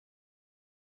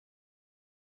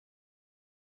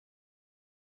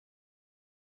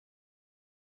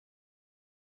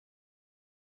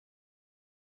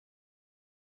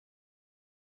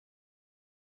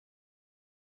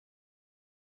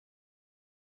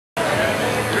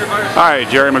Hi,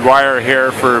 Jerry McGuire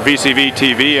here for VCV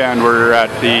TV, and we're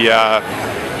at the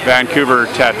Vancouver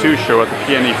Tattoo Show at the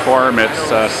Peony Forum.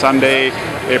 It's Sunday,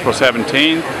 April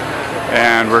 17th,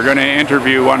 and we're going to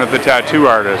interview one of the tattoo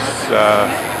artists,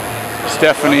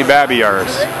 Stephanie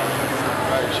Babiarz.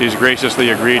 She's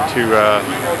graciously agreed to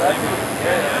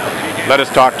let us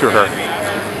talk to her.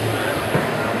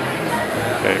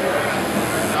 Okay.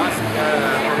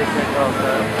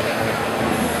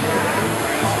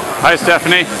 Hi,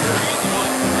 Stephanie.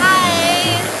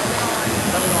 Hi.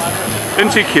 Isn't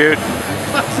she cute?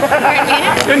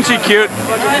 Isn't she cute?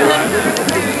 What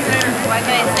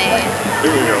can I say?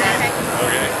 Here we go.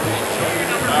 Okay.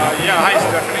 Yeah, hi,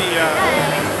 Stephanie.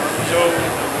 So,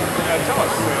 tell us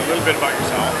a little bit about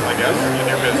yourself, I guess, and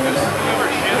your business.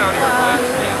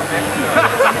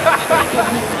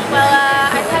 Well,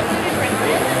 I tattooed in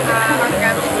Brooklyn on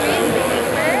Granville Street in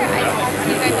Vancouver.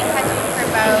 I've been tattooing for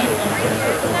about 3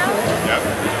 years now. Yep.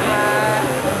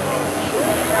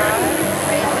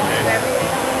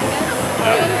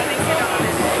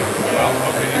 Well,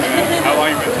 okay. How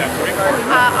long have you been tattooing for?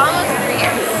 Almost 3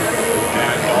 years.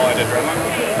 And all at Adrenaline?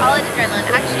 All at Adrenaline.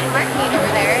 Actually, Mark Kane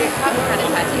over there taught me how to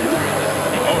tattoo.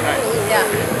 Oh, nice. Yeah.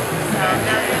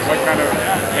 What kind of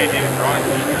painting and drawing?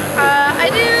 I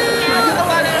do a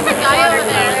lot of the guy over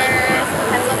there,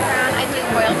 pencil crown. I do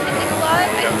oil painting a lot.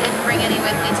 I didn't bring any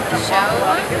with me to the show,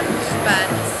 but.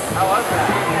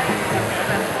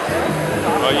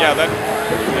 Well, yeah, that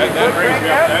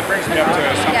brings me up to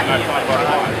something I've thought about a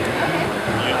lot.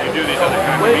 You do these other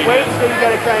kinds of meetings. Wait, so you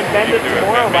gotta try and bend it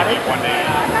tomorrow, buddy. One day.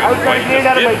 I was trying to get it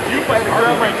out of my Jeep, I had to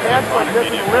grab my pants like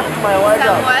this and lift my leg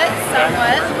up.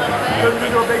 Somewhat, a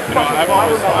little bit. I've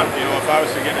always thought, if I was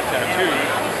to get a tattoo,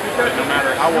 that no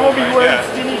matter how old I get,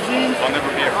 skinny jeans. I'll never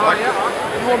be a collector.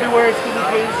 You won't be wearing skinny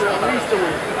jeans for at least a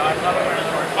week.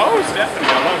 Oh, Stephanie,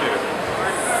 I love you.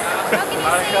 How can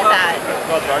you say that?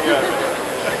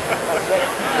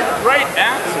 Right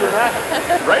answer.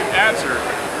 Right answer.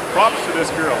 Props to this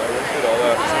girl.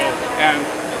 And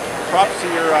props to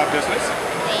your business.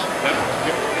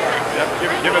 Give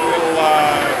it a little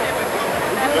plug.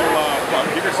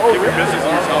 Give your business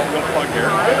and yourself a little plug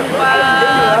here. Well,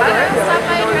 stop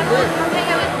by Adrenaline. Come hang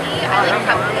out with me. I like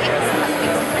cupcakes.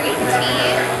 Cupcakes are great.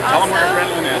 Tea. Tell them where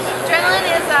Adrenaline is.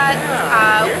 Adrenaline is at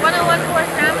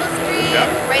 1014 Granville Street,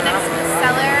 right next to the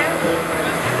cellar.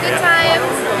 Good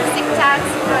times, sick tax,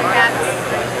 podcasts.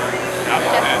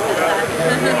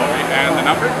 And the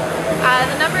number?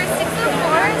 The number is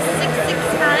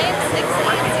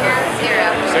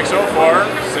 604-669-6800.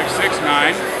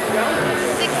 604-669-6800.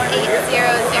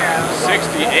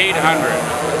 6800.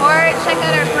 Or check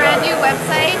out our brand new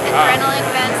website,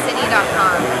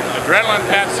 adrenalinevancity.com.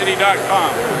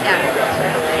 Adrenalinevancity.com.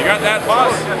 Yeah. You got that,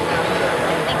 boss? I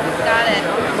think we've got it.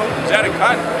 Is that a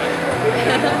cut?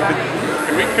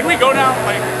 Can we go now?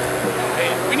 Like,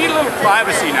 hey, we need a little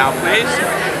privacy now, please.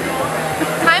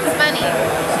 Time's money.